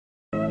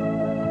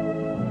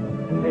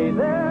Hey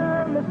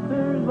there,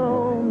 Mr.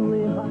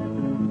 Lonely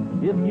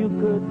Heart, if you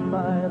could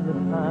find the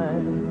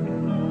time,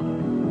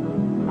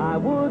 I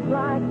would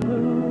like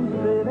to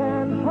sit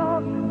and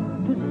talk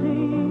to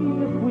see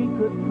if we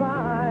could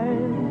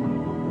find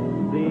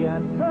the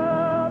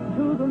answer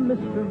to the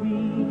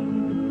mystery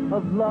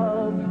of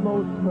love's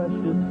most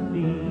precious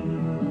seed.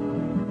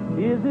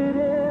 Is it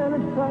in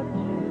a touch,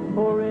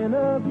 or in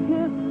a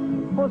kiss,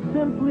 or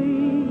simply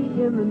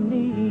in the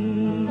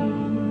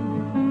need?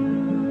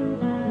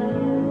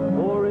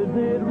 Or is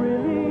it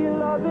really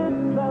love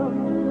itself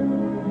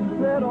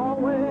that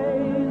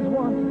always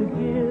wants to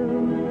give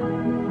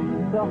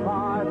the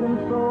heart and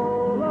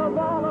soul of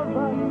all of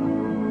us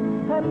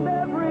and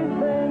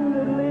everything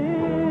that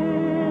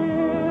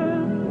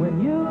lives? When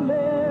you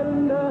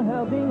lend a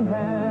helping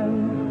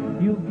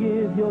hand, you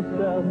give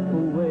yourself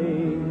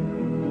away,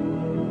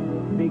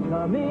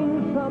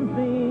 becoming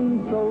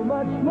something so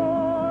much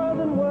more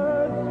than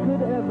words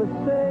could ever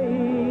say.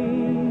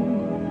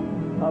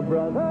 A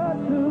brother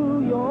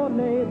to your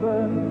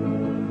neighbor,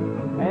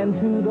 and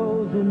to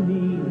those in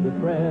need, a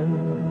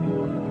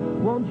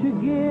friend. Won't you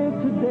give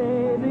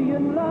today the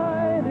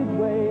united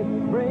way,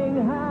 bring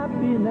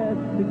happiness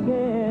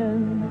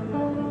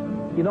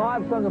again? You know,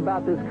 I've sung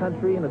about this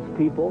country and its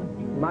people.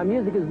 My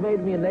music has made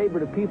me a neighbor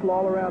to people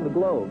all around the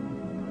globe.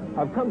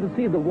 I've come to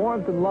see the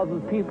warmth and love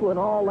of people in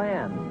all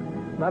lands.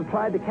 And I've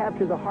tried to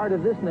capture the heart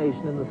of this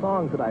nation in the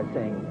songs that I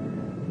sing,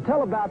 to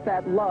tell about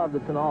that love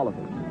that's in all of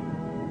us.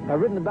 I've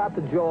written about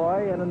the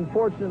joy and,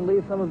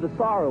 unfortunately, some of the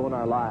sorrow in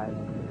our lives.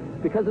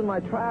 Because in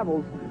my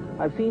travels,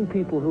 I've seen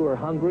people who are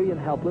hungry and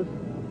helpless.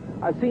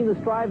 I've seen the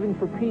striving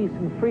for peace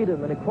and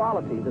freedom and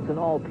equality that's in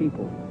all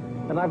people.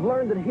 And I've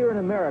learned that here in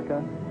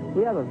America,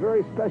 we have a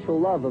very special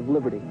love of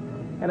liberty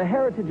and a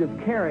heritage of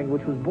caring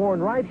which was born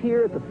right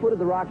here at the foot of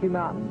the Rocky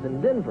Mountains in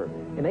Denver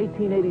in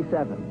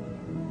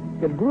 1887.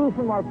 It grew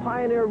from our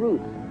pioneer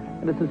roots,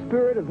 and it's a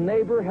spirit of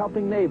neighbor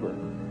helping neighbor.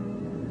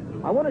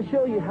 I want to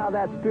show you how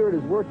that spirit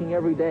is working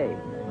every day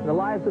in the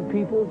lives of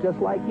people just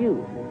like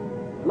you.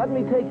 Let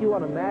me take you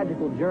on a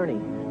magical journey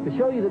to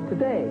show you that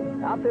today,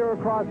 out there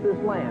across this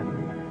land,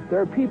 there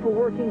are people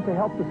working to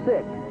help the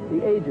sick,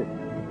 the aged,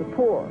 the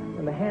poor,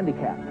 and the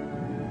handicapped.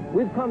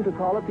 We've come to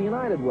call it the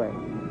United Way.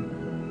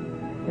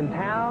 In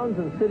towns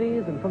and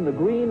cities, and from the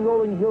green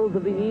rolling hills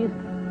of the east,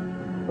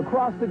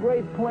 across the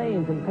great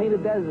plains and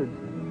painted deserts,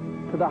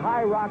 to the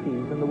high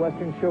Rockies and the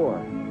western shore,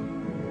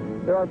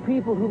 there are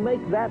people who make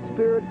that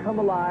spirit come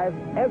alive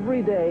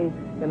every day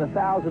in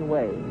 1,000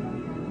 ways.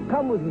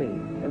 Come with me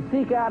and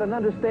seek out and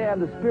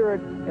understand the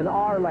spirit in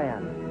our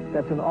land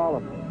that's in all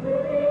of us.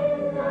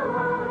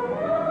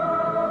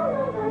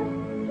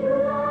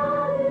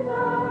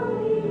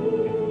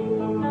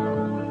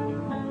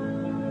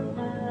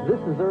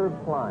 This is Irv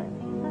Klein.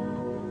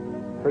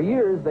 For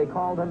years they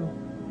called him,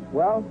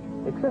 well,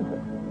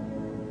 eccentric.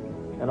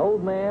 An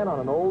old man on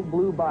an old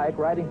blue bike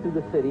riding through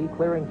the city,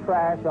 clearing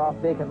trash off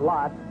vacant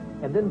lots,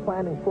 and then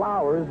planting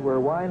flowers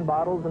where wine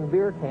bottles and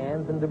beer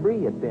cans and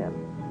debris had been.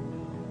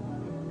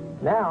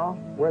 Now,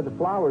 where the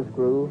flowers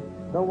grew,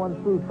 no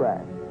one threw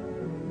trash.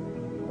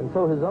 And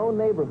so his own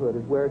neighborhood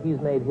is where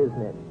he's made his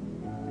niche,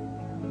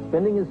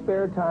 spending his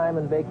spare time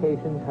and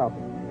vacations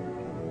helping.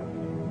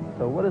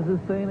 So what does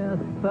this say now?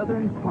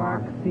 Southern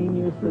Park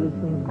Senior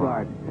Citizens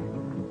Garden.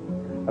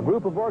 A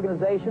group of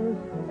organizations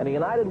and a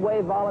United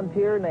Way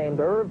volunteer named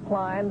Irv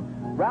Klein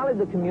rallied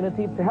the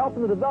community to help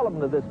in the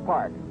development of this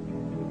park.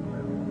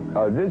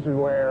 This is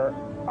where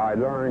I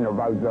learned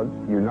about the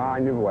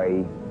United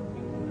Way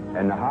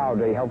and how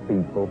they help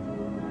people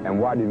and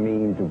what it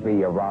means to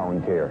be a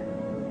volunteer.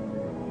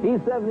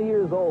 He's 70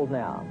 years old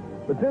now,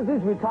 but since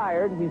he's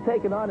retired, he's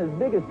taken on his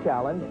biggest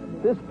challenge,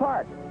 this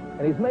park,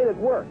 and he's made it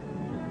work.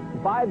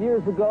 5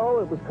 years ago,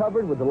 it was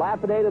covered with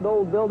dilapidated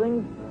old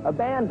buildings,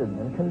 abandoned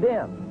and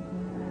condemned.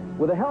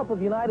 With the help of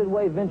United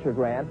Way venture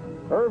grants,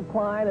 Irv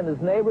Klein and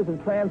his neighbors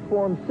have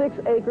transformed 6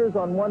 acres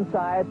on one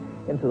side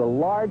into the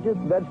largest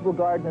vegetable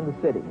garden in the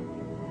city.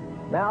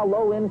 Now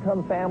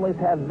low-income families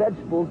have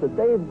vegetables that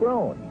they've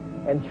grown,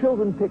 and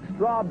children pick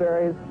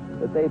strawberries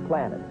that they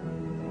planted.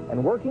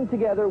 And working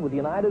together with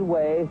United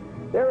Way,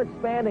 they're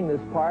expanding this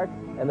park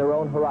and their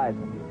own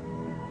horizons.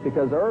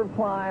 Because Irv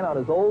Klein on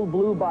his old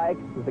blue bike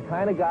is the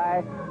kind of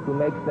guy who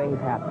makes things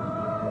happen.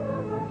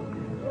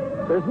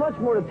 There's much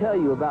more to tell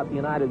you about the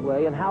United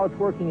Way and how it's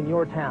working in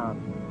your town.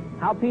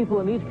 How people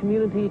in each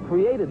community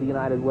created the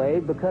United Way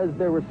because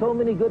there were so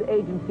many good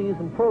agencies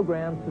and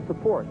programs to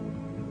support.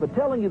 But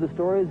telling you the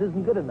stories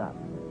isn't good enough.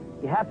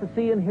 You have to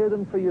see and hear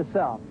them for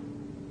yourself.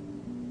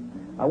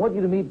 I want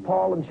you to meet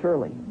Paul and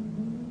Shirley.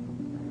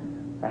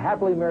 A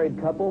happily married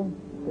couple.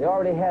 They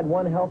already had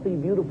one healthy,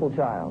 beautiful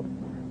child.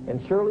 And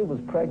Shirley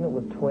was pregnant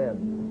with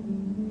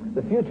twins.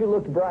 The future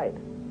looked bright.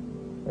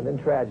 And then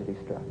tragedy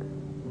struck.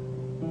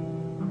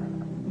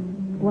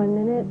 1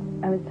 minute,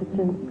 I was just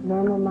a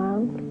normal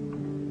mom,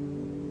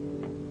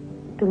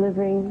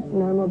 delivering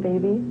normal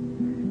baby,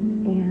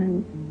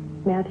 and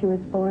Matthew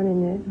was born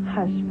and the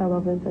hush fell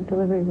over the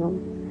delivery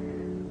room.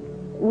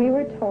 We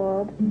were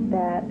told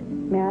that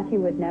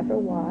Matthew would never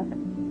walk,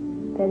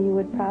 that he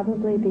would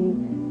probably be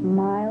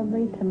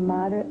mildly to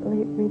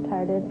moderately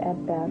retarded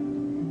at best.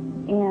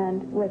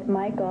 And with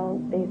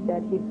Michael, they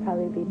said he'd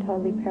probably be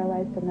totally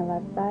paralyzed on the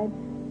left side,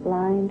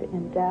 blind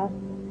and deaf,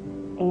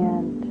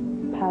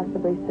 and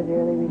possibly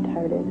severely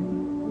retarded.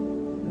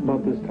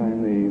 About this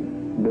time, the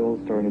bills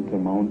started to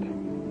mount.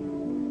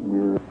 We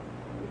were in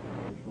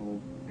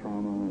emotional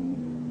trauma,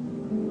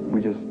 and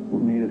we just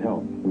needed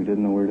help. We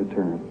didn't know where to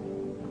turn.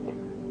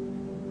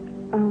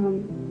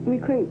 We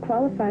couldn't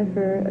qualify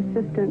for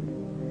assistance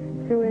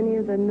through any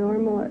of the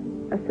normal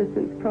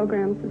assistance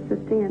programs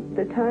assisting at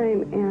the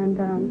time,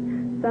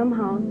 and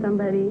somehow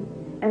somebody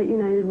at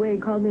United Way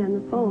called me on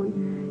the phone,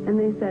 and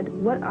they said,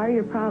 "What are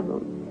your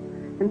problems?"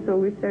 And so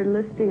we started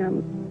listing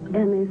them,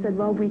 and they said,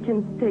 "Well, we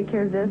can take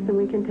care of this, and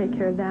we can take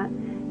care of that."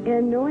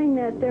 And knowing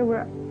that there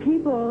were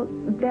people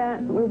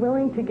that were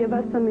willing to give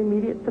us some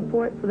immediate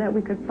support so that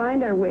we could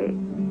find our way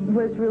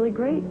was really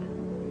great.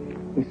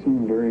 They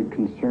seemed very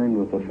concerned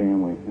with the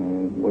family.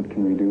 What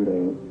can we do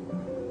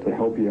to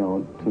help you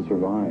out to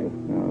survive,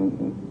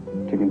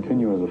 to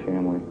continue as a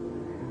family?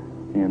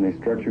 And they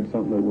structured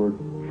something that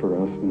worked for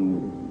us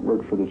and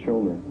worked for the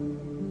children.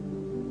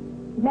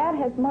 Matt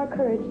has more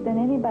courage than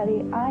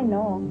anybody I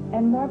know,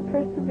 and more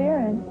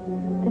perseverance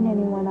than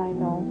anyone I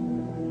know.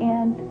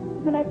 And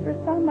when I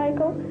first saw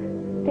Michael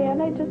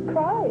stand, I just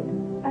cried.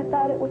 I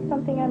thought it was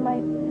something I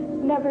might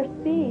never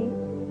see.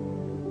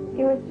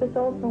 It was just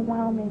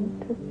overwhelming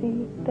to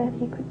see that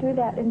he could do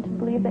that and to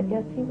believe that,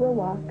 yes, he will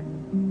walk.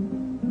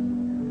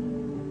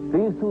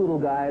 These two little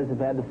guys have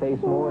had to face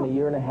more in a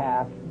year and a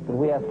half than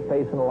we have to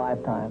face in a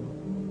lifetime,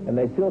 and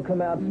they still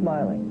come out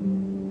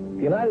smiling.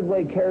 United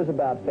Way cares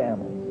about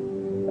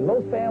families, and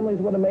most families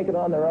want to make it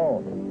on their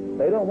own.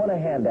 They don't want a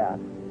handout.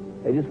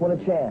 They just want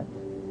a chance.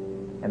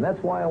 And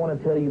that's why I want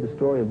to tell you the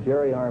story of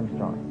Jerry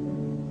Armstrong.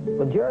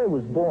 When Jerry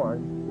was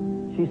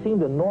born, she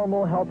seemed a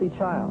normal, healthy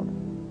child.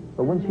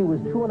 But when she was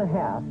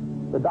 2.5,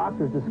 the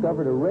doctors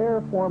discovered a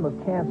rare form of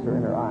cancer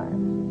in her eyes.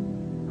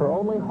 Her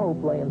only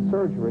hope lay in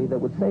surgery that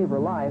would save her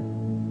life,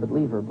 but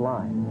leave her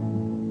blind.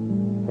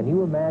 Can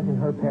you imagine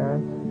her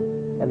parents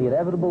and the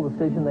inevitable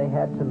decision they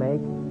had to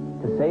make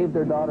to save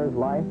their daughter's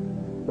life,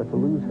 but to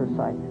lose her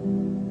sight?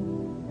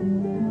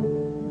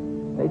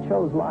 They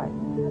chose life,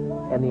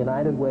 and the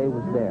United Way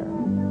was there.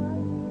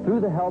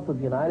 Through the help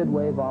of United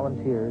Way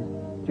volunteers,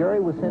 Jerry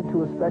was sent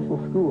to a special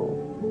school,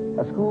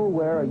 a school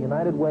where a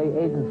United Way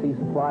agency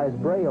supplies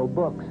Braille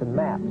books and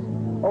maps,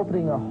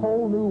 opening a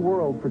whole new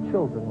world for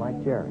children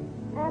like Jerry.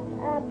 Up,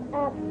 up,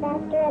 up,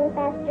 faster and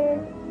faster,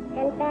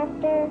 and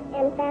faster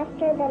and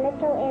faster the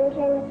little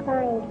engine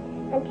climbed,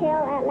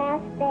 until at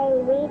last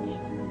they reached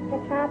the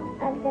top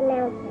of the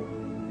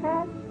mountain.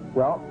 Huh?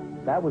 Well,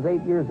 that was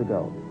 8 years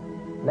ago.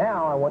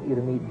 Now I want you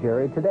to meet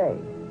Jerry today,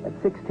 at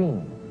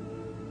 16.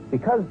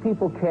 Because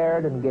people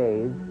cared and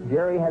gave,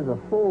 Jerry has a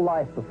full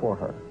life before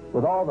her,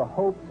 with all the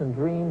hopes and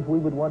dreams we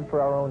would want for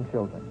our own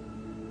children.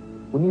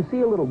 When you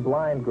see a little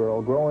blind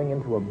girl growing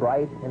into a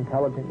bright,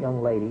 intelligent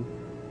young lady,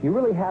 you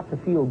really have to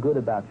feel good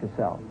about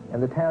yourself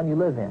and the town you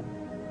live in,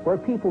 where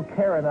people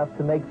care enough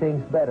to make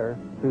things better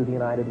through the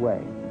United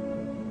Way.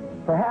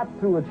 Perhaps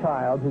through a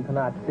child who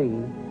cannot see,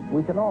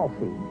 we can all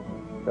see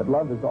that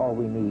love is all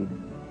we need.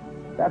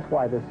 That's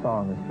why this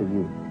song is for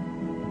you.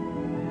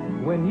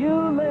 When you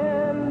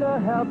lend a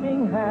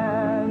helping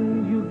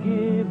hand, you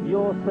give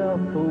yourself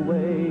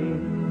away,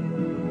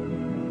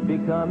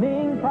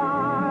 becoming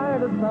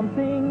part of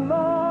something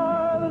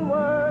more than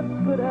words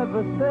could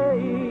ever say.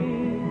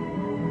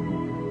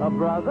 A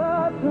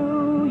brother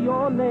to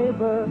your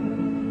neighbor,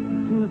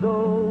 to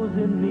those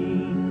in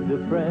need, a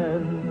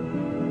friend.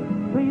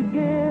 Please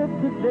give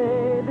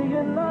today the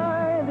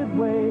United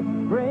Way,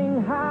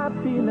 bring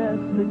happiness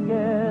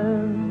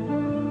again.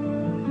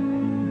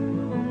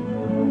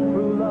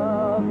 True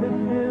love is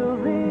still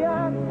the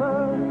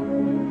answer,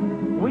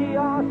 we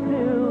are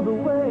still the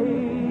way.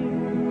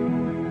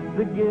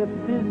 The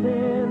gift is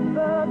in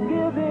the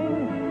giving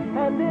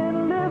and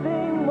in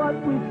living what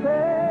we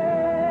say.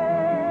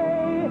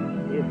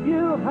 If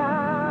you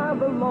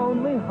have a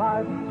lonely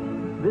heart,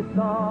 this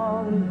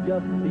song is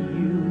just for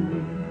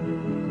you.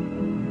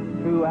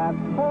 To ask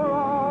for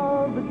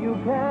all that you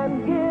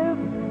can give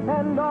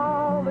and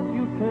all that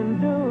you can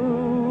do.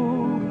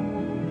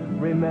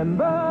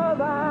 Remember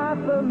that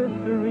the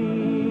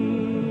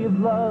mystery of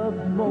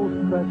love's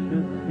most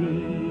precious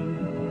seed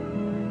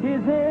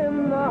is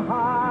in the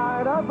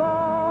heart of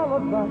all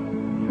of us.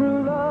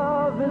 True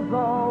love is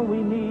all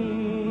we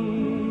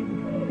need.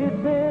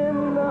 It's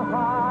in the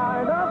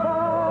heart of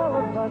all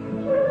of us.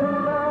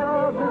 True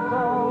love is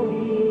all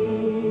we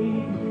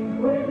need.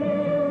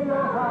 Within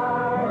the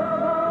heart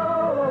of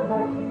all of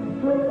us.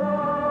 True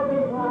love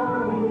is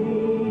all we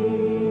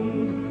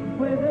need.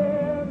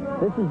 Within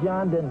the... This is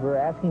John Denver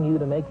asking you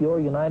to make your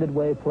United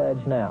Way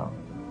pledge now.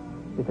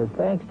 Because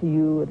thanks to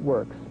you, it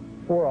works.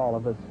 For all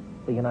of us,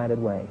 the United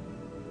Way.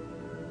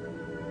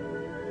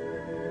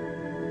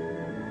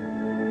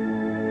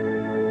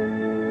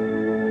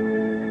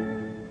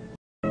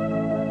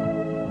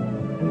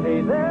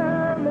 Hey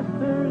there,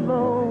 Mr.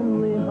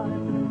 Lonely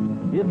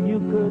Heart. if you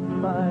could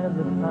find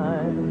the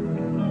time.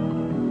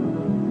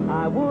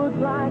 I would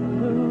like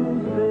to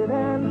sit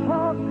and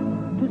talk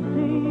to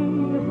see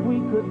if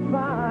we could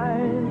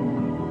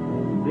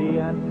find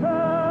the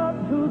answer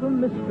to the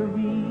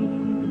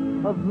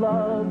mystery of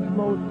love's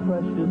most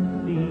precious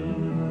seed.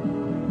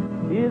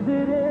 Is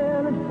it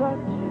in a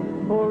touch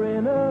or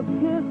in a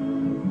kiss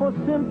or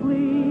simply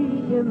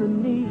in the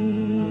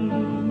need?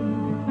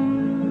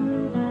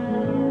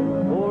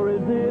 Or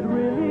is it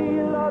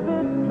really love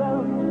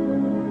itself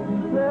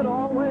that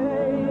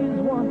always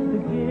wants to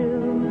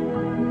give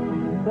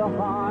the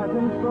heart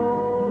and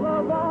soul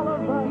of all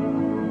of us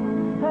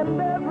and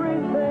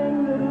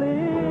everything that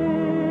lives?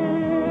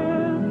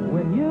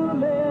 When you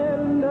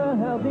lend a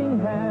helping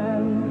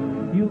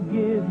hand, you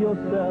give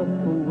yourself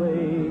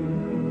away,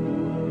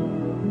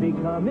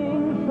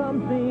 becoming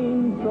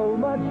something so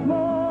much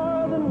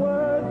more than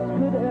words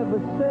could ever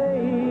say.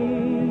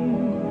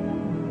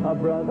 A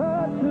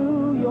brother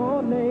to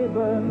your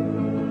neighbor,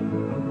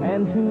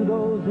 and to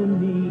those in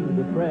need,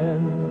 a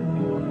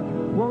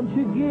friend. Won't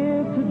you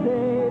give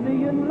today the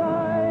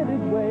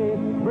united way,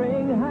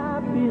 bring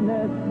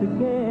happiness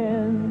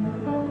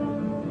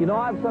again? You know,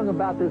 I've sung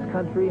about this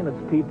country and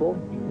its people.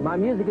 My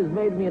music has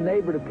made me a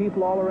neighbor to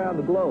people all around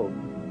the globe.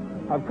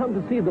 I've come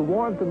to see the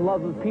warmth and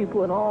love of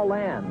people in all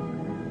lands.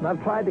 And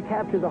I've tried to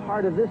capture the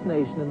heart of this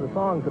nation in the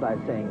songs that I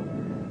sing,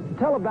 to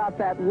tell about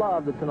that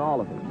love that's in all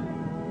of us.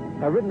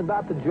 I've written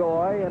about the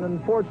joy and,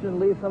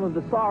 unfortunately, some of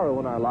the sorrow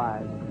in our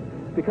lives.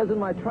 Because in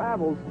my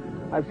travels,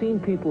 I've seen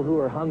people who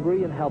are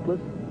hungry and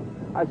helpless.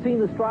 I've seen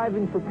the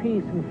striving for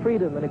peace and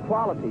freedom and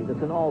equality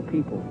that's in all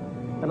people.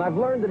 And I've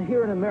learned that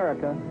here in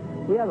America,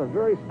 we have a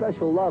very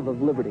special love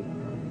of liberty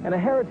and a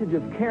heritage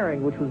of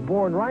caring which was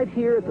born right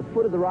here at the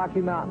foot of the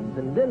Rocky Mountains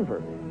in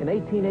Denver in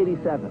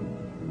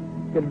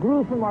 1887. It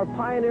grew from our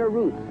pioneer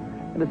roots,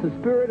 and it's a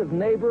spirit of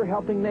neighbor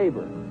helping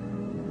neighbor.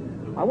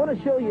 I want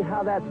to show you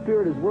how that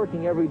spirit is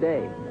working every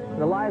day in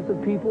the lives of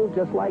people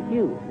just like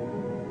you.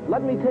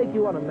 Let me take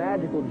you on a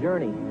magical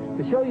journey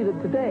to show you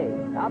that today,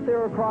 out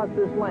there across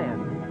this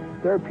land,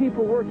 there are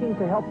people working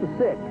to help the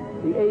sick,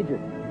 the aged,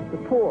 the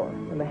poor,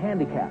 and the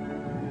handicapped.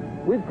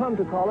 We've come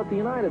to call it the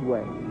United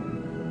Way.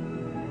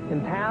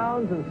 In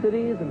towns and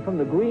cities and from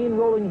the green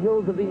rolling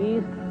hills of the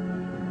east,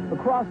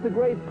 across the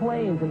great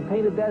plains and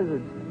painted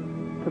deserts,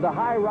 to the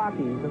high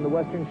Rockies and the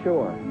western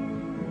shore,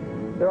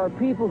 there are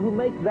people who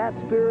make that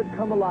spirit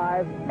come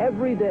alive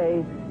every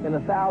day in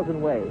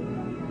 1,000 ways.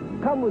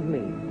 Come with me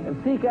and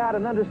seek out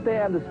and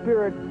understand the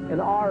spirit in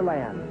our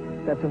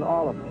land that's in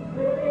all of us.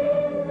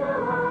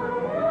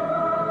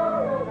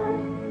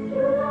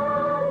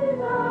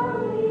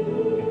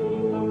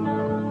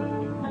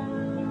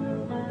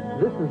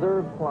 This is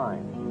Irv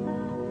Klein.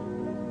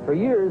 For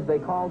years they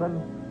called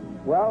him,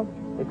 well,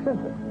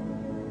 eccentric.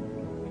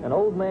 An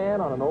old man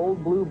on an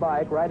old blue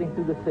bike riding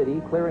through the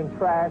city, clearing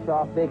trash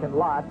off vacant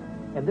lots,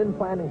 and then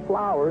planting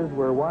flowers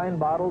where wine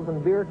bottles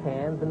and beer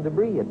cans and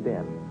debris had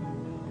been.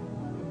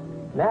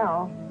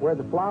 Now, where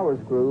the flowers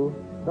grew,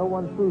 no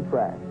one threw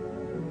trash.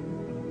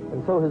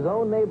 And so his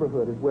own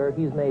neighborhood is where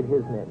he's made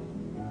his niche.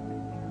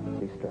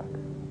 She struck.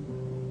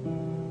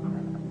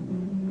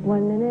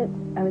 1 minute,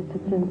 I was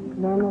just a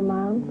normal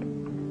mom,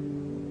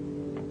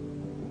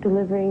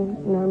 delivering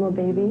normal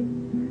baby,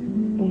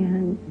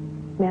 and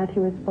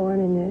Matthew was born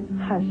and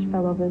the hush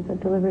fell over the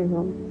delivery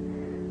room.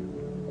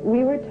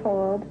 We were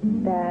told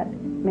that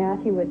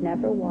Matthew would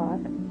never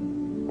walk,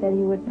 that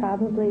he would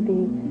probably be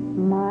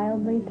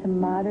mildly to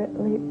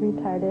moderately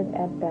retarded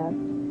at best.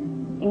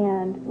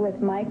 And with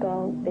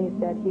Michael, they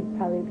said he'd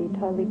probably be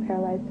totally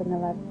paralyzed on the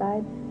left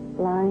side,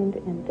 blind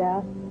and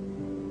deaf,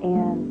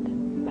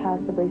 and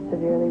possibly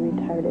severely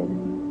retarded.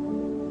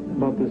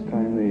 About this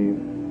time, the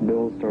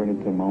bills started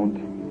to mount.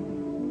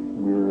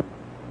 We were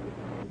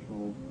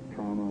emotional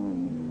trauma,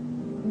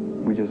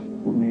 and we just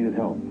needed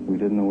help. We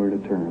didn't know where to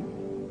turn.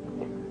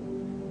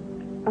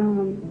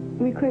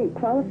 We couldn't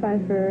qualify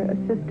for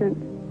assistance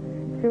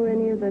through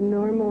any of the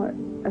normal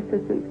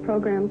assistance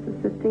programs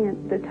assisting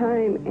at the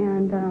time,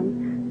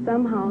 and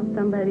somehow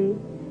somebody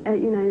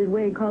at United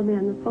Way called me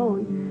on the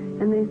phone,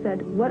 and they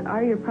said, "What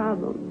are your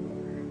problems?"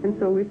 And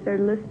so we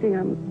started listing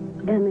them,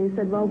 and they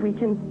said, "Well, we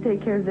can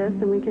take care of this,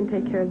 and we can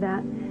take care of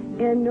that."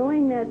 And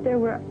knowing that there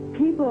were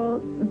people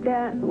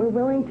that were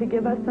willing to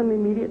give us some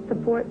immediate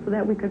support so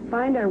that we could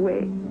find our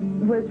way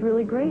was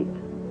really great.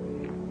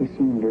 They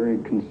seemed very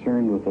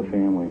concerned with the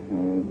family.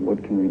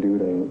 What can we do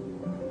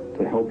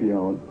to help you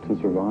out to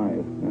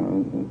survive,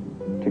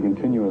 to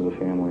continue as a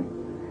family?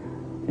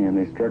 And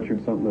they structured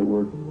something that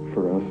worked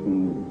for us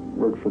and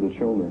worked for the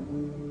children.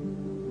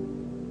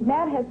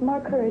 Matt has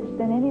more courage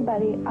than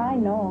anybody I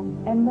know,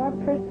 and more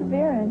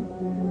perseverance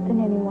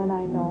than anyone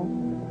I know.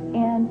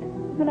 And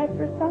when I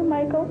first saw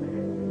Michael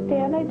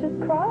stand, I just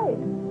cried.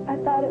 I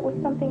thought it was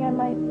something I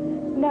might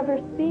never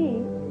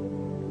see.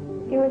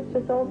 It was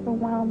just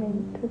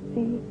overwhelming to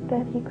see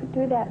that he could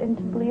do that and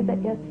to believe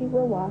that, yes, he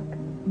will walk.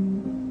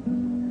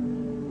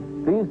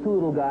 These two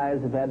little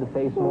guys have had to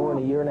face more in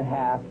a year and a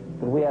half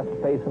than we have to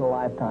face in a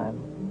lifetime.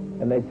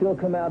 And they still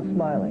come out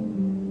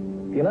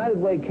smiling. The United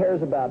Way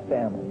cares about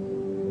families.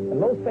 And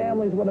most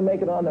families want to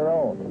make it on their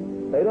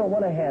own. They don't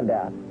want a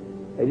handout.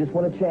 They just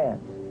want a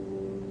chance.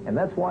 And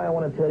that's why I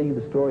want to tell you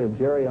the story of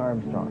Jerry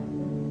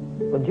Armstrong.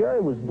 When Jerry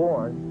was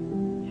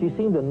born, she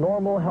seemed a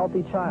normal,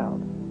 healthy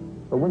child.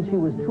 But when she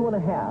was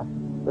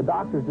 2.5, the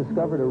doctors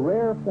discovered a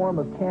rare form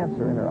of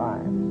cancer in her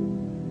eyes.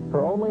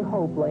 Her only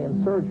hope lay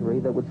in surgery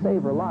that would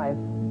save her life,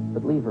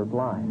 but leave her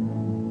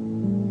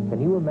blind.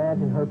 Can you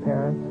imagine her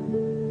parents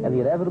and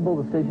the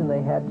inevitable decision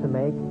they had to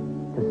make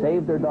to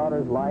save their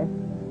daughter's life,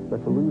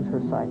 but to lose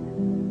her sight?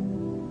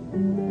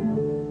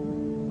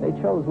 They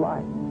chose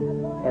life,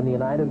 and the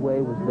United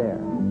Way was there.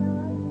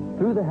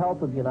 Through the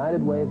help of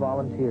United Way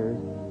volunteers,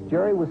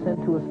 Jerry was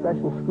sent to a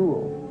special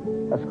school,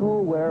 a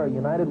school where a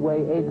United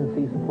Way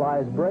agency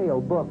supplies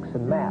Braille books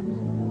and maps,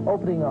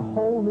 opening a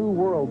whole new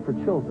world for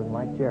children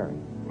like Jerry.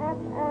 Up,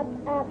 up,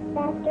 up,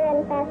 faster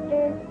and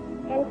faster,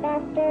 and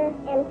faster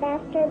and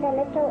faster the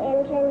little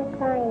engine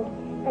climbed,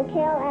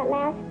 until at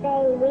last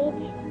they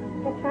reached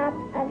the top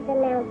of the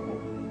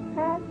mountain.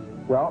 Huh?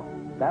 Well,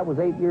 that was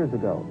 8 years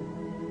ago.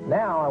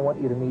 Now I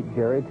want you to meet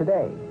Jerry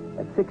today,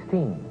 at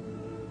 16.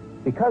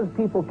 Because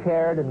people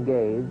cared and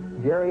gave,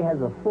 Jerry has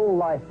a full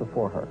life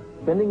before her,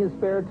 spending his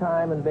spare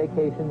time and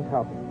vacations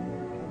helping.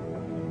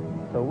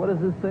 So what does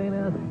this say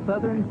now?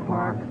 Southern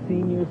Park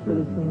Senior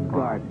Citizens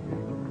Garden.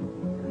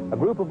 A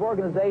group of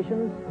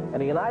organizations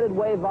and a United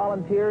Way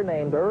volunteer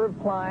named Irv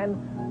Klein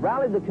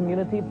rallied the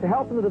community to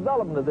help in the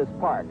development of this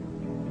park.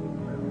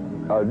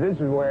 This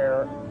is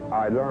where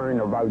I learned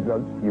about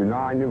the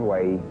United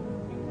Way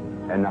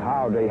and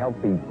how they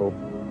help people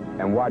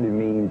and what it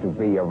means to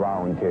be a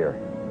volunteer.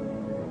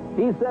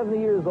 He's 70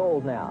 years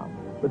old now,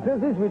 but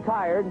since he's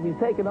retired, he's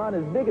taken on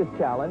his biggest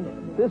challenge,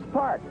 this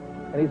park,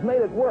 and he's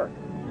made it work.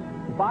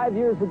 5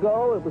 years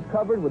ago, it was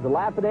covered with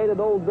dilapidated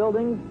old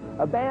buildings,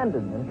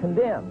 abandoned and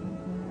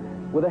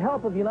condemned. With the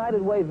help of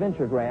United Way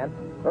venture grants,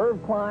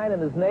 Irv Klein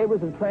and his neighbors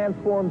have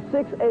transformed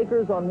 6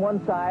 acres on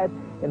one side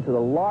into the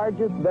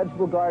largest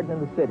vegetable garden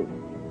in the city.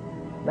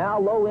 Now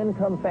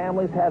low-income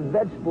families have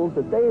vegetables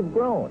that they've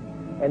grown,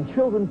 and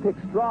children pick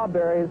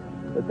strawberries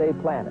that they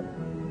planted.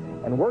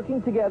 And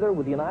working together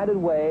with United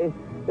Way,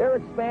 they're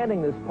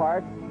expanding this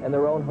park and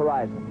their own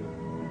horizons.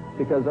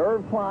 Because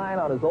Irv Klein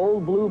on his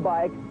old blue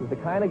bike is the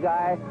kind of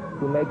guy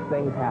who makes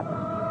things happen.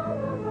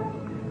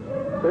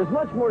 There's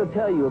much more to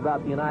tell you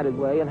about the United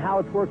Way and how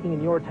it's working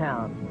in your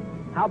town.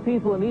 How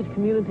people in each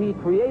community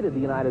created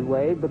the United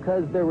Way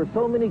because there were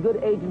so many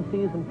good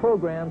agencies and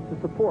programs to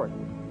support.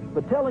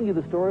 But telling you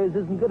the stories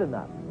isn't good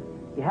enough.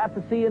 You have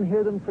to see and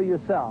hear them for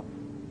yourself.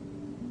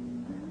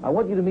 I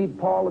want you to meet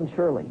Paul and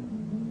Shirley.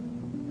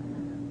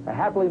 A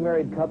happily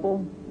married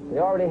couple. They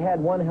already had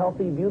one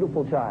healthy,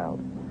 beautiful child.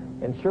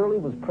 And Shirley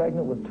was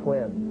pregnant with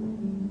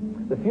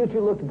twins. The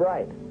future looked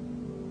bright,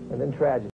 and then tragic.